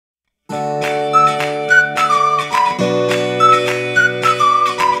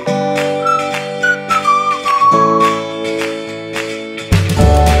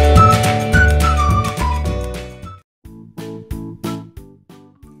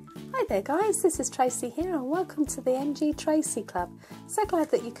Hi there guys, this is Tracy here and welcome to the NG Tracy Club. So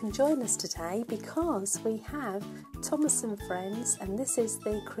glad that you can join us today because we have Thomas and Friends and this is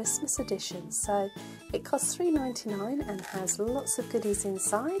the Christmas edition. So it costs $3.99 and has lots of goodies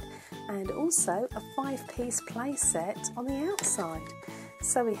inside and also a 5-piece play set on the outside.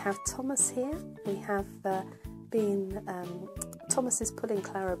 So we have Thomas here, we have Thomas is pulling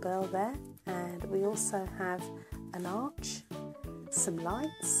Clarabel there, and we also have an arch, some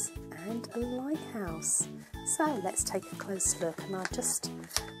lights and a lighthouse. So let's take a close look, and I'll just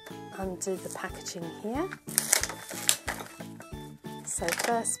undo the packaging here. So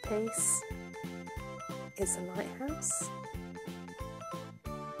first piece is a lighthouse.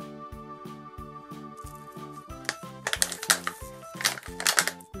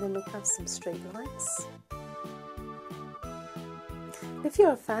 And then we have some street lights. If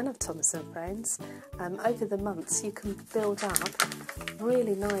you're a fan of Thomas and Friends, over the months you can build up a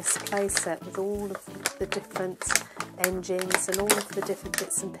really nice play set with all of the different engines and all of the different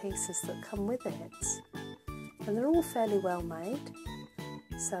bits and pieces that come with it. And they're all fairly well made,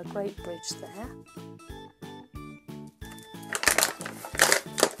 so a great bridge there.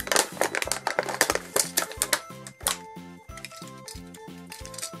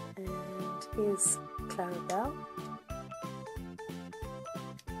 And here's Clarabel.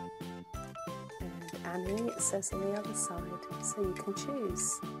 Annie, it says on the other side, so you can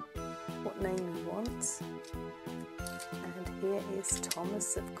choose what name you want. And here is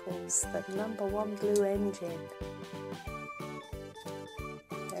Thomas, of course, the #1 blue engine.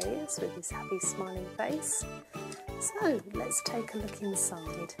 There he is with his happy smiling face. So let's take a look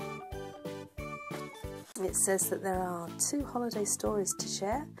inside. It says that there are 2 holiday stories to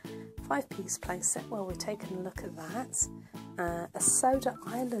share, 5-piece playset. Well, we're taking a look at that. A Soda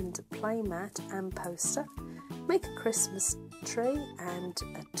Island playmat and poster, make a Christmas tree and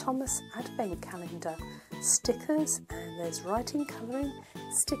a Thomas advent calendar, stickers, and there's writing, colouring,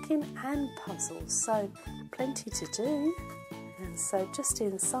 sticking and puzzles, so plenty to do. And so just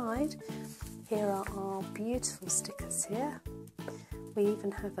inside here are our beautiful stickers here. We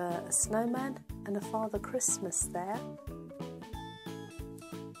even have a snowman and a Father Christmas there.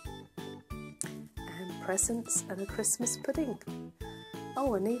 Presents and a Christmas pudding.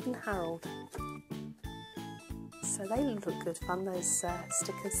 Oh, and even Harold. So they look good fun, those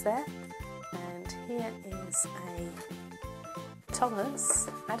stickers there. And here is a Thomas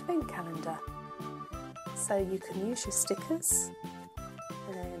advent calendar. So you can use your stickers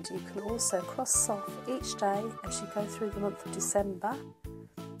and you can also cross off each day as you go through the month of December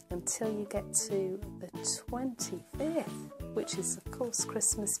until you get to the 25th, which is of course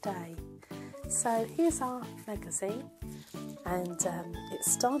Christmas Day. So here's our magazine, and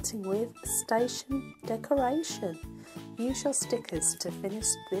it's starting with station decoration. Use your stickers to finish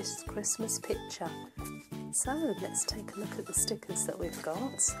this Christmas picture. So let's take a look at the stickers that we've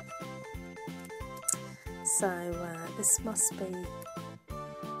got. So this must be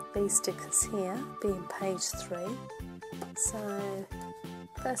these stickers here, being page 3. So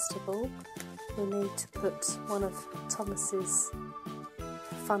first of all, we need to put one of Thomas's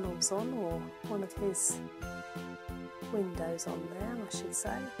funnels on, or one of his windows on there, I should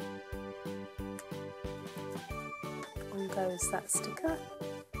say. On goes that sticker.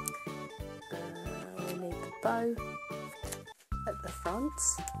 We need the bow at the front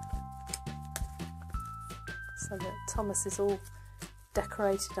so that Thomas is all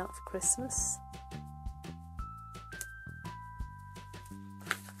decorated up for Christmas.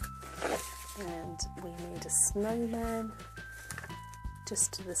 And we need a snowman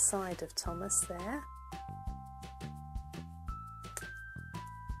just to the side of Thomas there.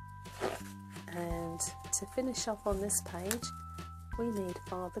 And to finish off on this page, we need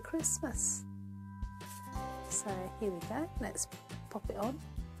Father Christmas. So here we go, let's pop it on.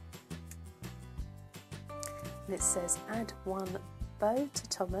 And it says, add 1 bow to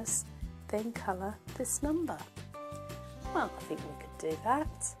Thomas, then colour this number. Well, I think we could do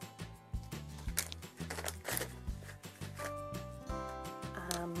that.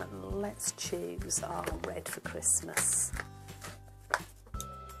 Let's choose our red for Christmas.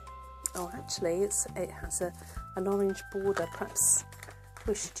 Oh, actually, it has an orange border. Perhaps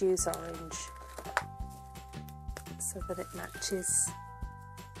we should use orange so that it matches.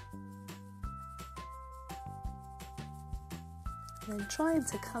 And then trying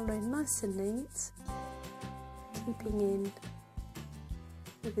to colour in nice and neat, keeping in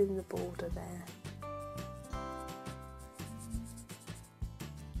within the border there.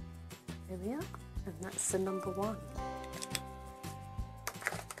 There we are, and that's the #1.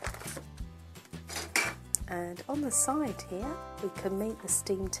 And on the side here we can meet the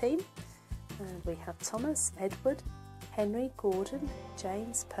STEAM team, and we have Thomas, Edward, Henry, Gordon,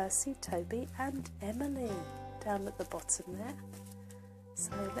 James, Percy, Toby and Emily down at the bottom there.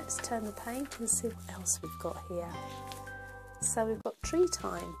 So let's turn the page and see what else we've got here. So we've got tree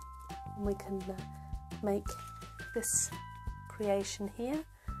time, and we can make this creation here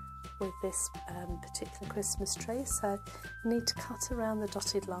with this particular Christmas tree. So you need to cut around the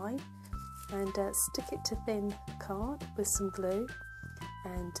dotted line and stick it to thin card with some glue,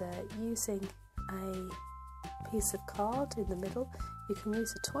 and using a piece of card in the middle. You can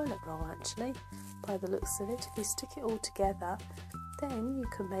use a toilet roll actually, by the looks of it. If you stick it all together, then you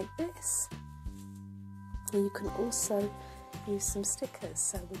can make this. And you can also use some stickers,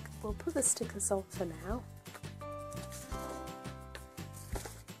 so we'll put the stickers on for now.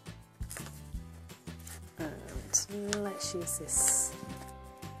 And let's use this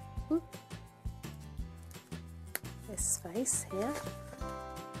space here.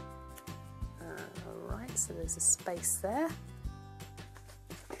 Alright, so there's a space there.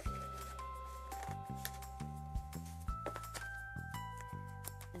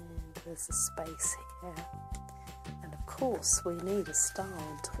 And there's a space here. And of course we need a star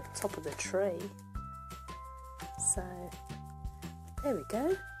on top of the tree. So there we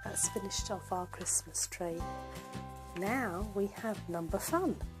go, that's finished off our Christmas tree. Now we have number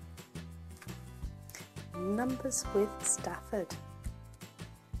fun. Numbers with Stafford.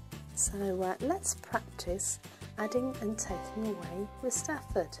 So let's practice adding and taking away with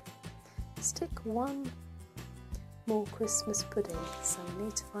Stafford. Stick one more Christmas pudding. So we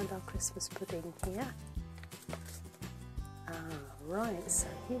need to find our Christmas pudding here. Right, so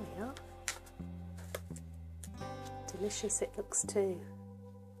here we are. Delicious it looks too,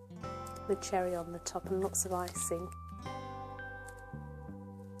 with cherry on the top and lots of icing.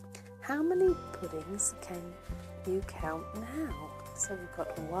 How many puddings can you count now? So we've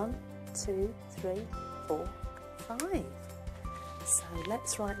got 1, 2, 3, 4, 5. So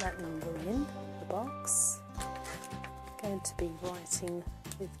let's write that number in the box. I'm going to be writing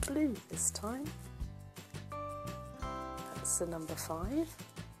with blue this time. That's the number 5.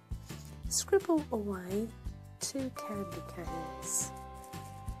 Scribble away 2 candy canes.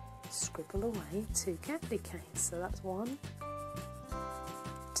 Scribble away 2 candy canes. So that's 1,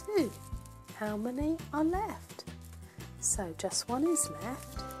 2. How many are left? So just 1 is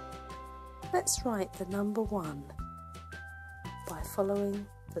left. Let's write the number 1 by following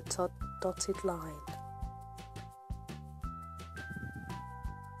the dotted line.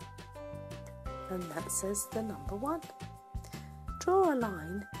 And that says the number 1. Draw a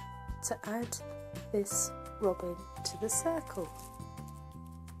line to add this robin to the circle.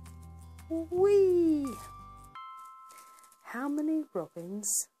 Whee! How many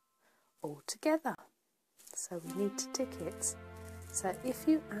robins altogether? So we need to tick it. So if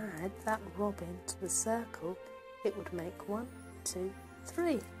you add that robin to the circle, it would make 1, 2,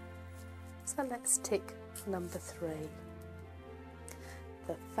 3. So let's tick number 3.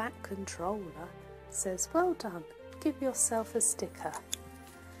 The Fat Controller says, well done, give yourself a sticker.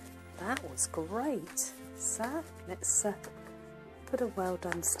 That was great. So let's put a well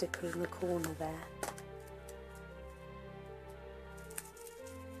done sticker in the corner there.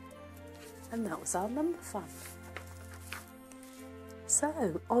 And that was our number fun.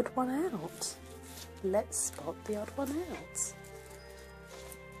 So, odd one out. Let's spot the odd one out.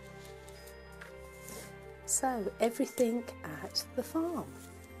 So, everything at the farm.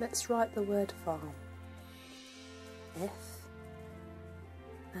 Let's write the word farm.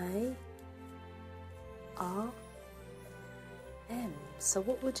 F-A-R-M. So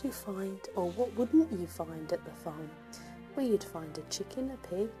what would you find, or what wouldn't you find at the farm? Well, you'd find a chicken, a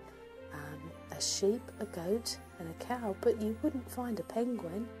pig, a sheep, a goat and a cow, but you wouldn't find a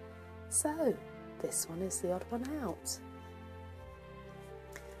penguin. So this one is the odd one out.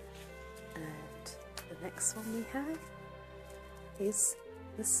 And the next one we have is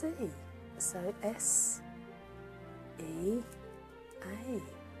the sea. So S-E-A.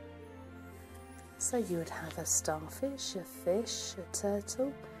 So you would have a starfish, a fish, a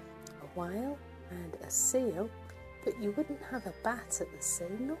turtle, a whale and a seal, but you wouldn't have a bat at the sea,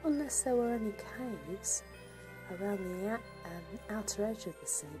 not unless there were any caves around the outer edge of the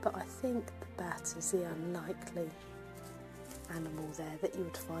sea. But I think the bat is the unlikely animal there that you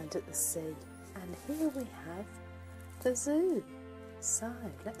would find at the sea. And here we have the zoo. So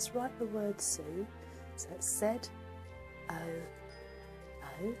let's write the word zoo. So it's Z-O-O.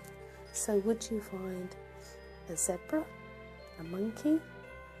 So would you find a zebra, a monkey,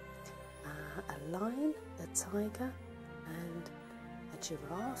 a lion, a tiger and a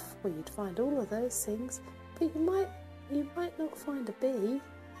giraffe? Well, you'd find all of those things but you might not find a bee.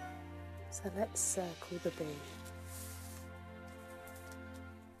 So let's circle the bee.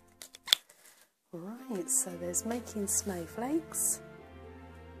 Right, so there's making snowflakes.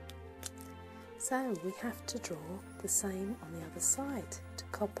 So we have to draw the same on the other side to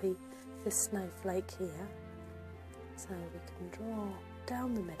copy this snowflake here. So we can draw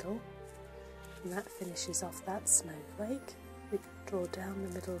down the middle, and that finishes off that snowflake. We can draw down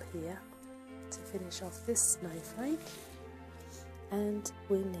the middle here to finish off this snowflake, and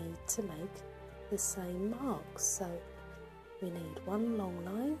we need to make the same marks. So we need one long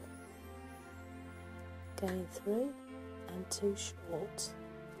line going through and two short.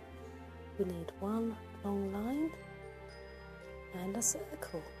 We need one long line and a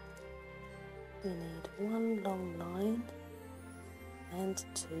circle. We need one long line and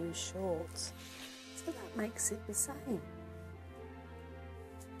two short. So that makes it the same.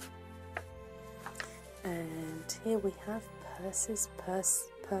 And here we have Percy's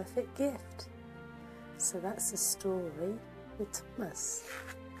perfect gift. So that's a story with Thomas.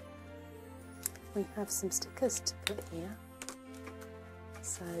 We have some stickers to put here.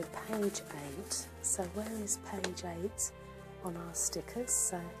 So page 8. So where is page 8 on our stickers?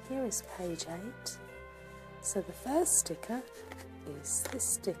 So here is page 8. So the first sticker is this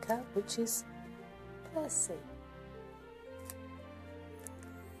sticker, which is Percy.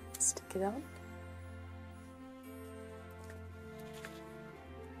 Stick it on.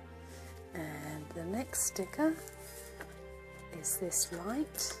 And the next sticker is this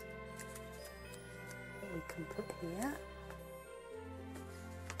light that we can put here.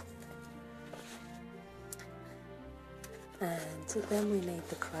 And then we need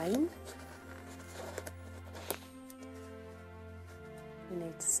the crane. We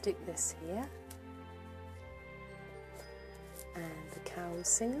need to stick this here. And the carol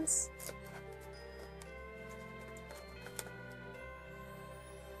singers.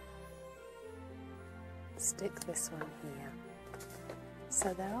 Stick this one here.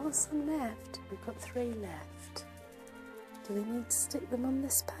 So there are some left. We've got 3 left. Do we need to stick them on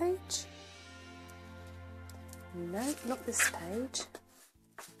this page? No, not this page.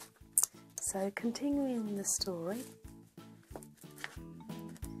 So continuing the story.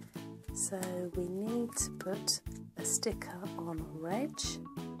 So we need to put a sticker on Reg,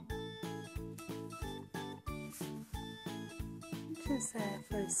 which is there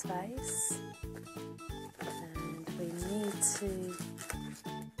for his face. And we need to put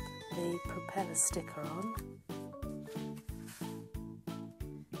the propeller sticker on.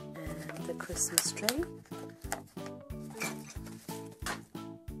 And the Christmas tree.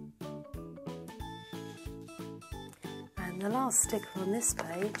 And the last sticker on this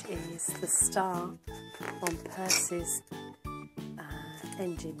page is the star on Percy's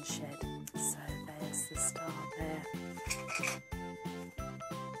engine shed. So there's the star there.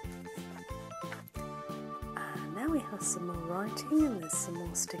 And now we have some more writing, and there's some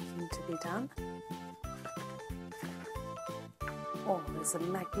more sticking to be done. Oh, there's a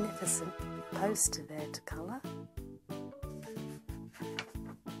magnificent poster there to colour.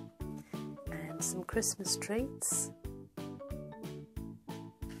 And some Christmas treats.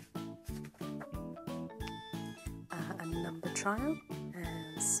 Trial,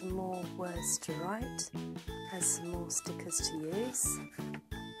 and some more words to write, and some more stickers to use.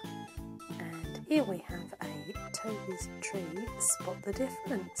 And here we have a Toby's tree, spot the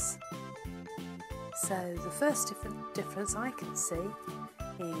difference. So the first difference I can see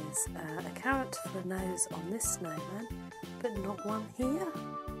is a carrot for a nose on this snowman, but not one here.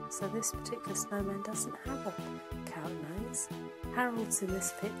 So this particular snowman doesn't have a carrot nose. Harold's in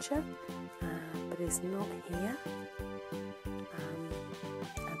this picture, but is not here.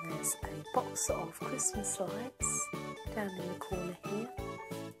 There's a box of Christmas lights down in the corner here,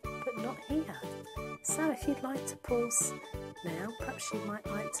 but not here. So if you'd like to pause now, perhaps you might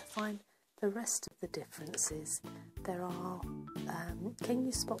like to find the rest of the differences. There are, can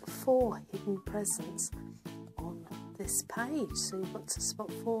you spot 4 hidden presents on this page? So you've got to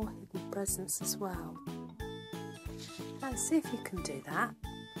spot 4 hidden presents as well. And see if you can do that.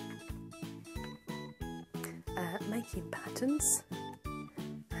 Making patterns.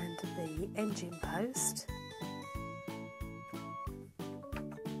 The engine post,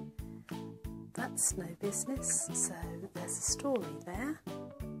 that's no business, so there's a story there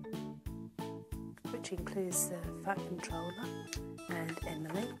which includes the Fat Controller and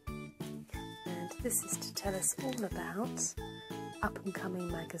Emily, and this is to tell us all about up and coming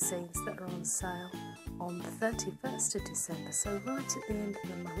magazines that are on sale on the 31st of December, so right at the end of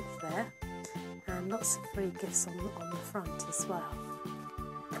the month there, and lots of free gifts on the front as well.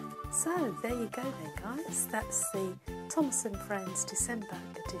 So there you go then guys, that's the Thomas & Friends December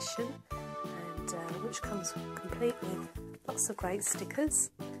edition, and which comes complete with lots of great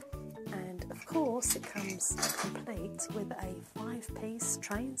stickers, and of course it comes complete with a 5-piece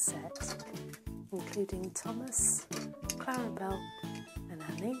train set including Thomas, Clarabel and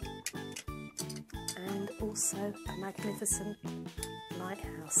Annie, and also a magnificent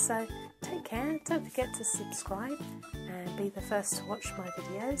lighthouse. So take care, don't forget to subscribe and be the first to watch my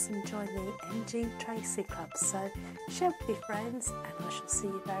videos and join the MG Tracy Club. So share with your friends and I shall see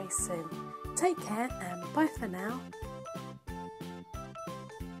you very soon. Take care and bye for now.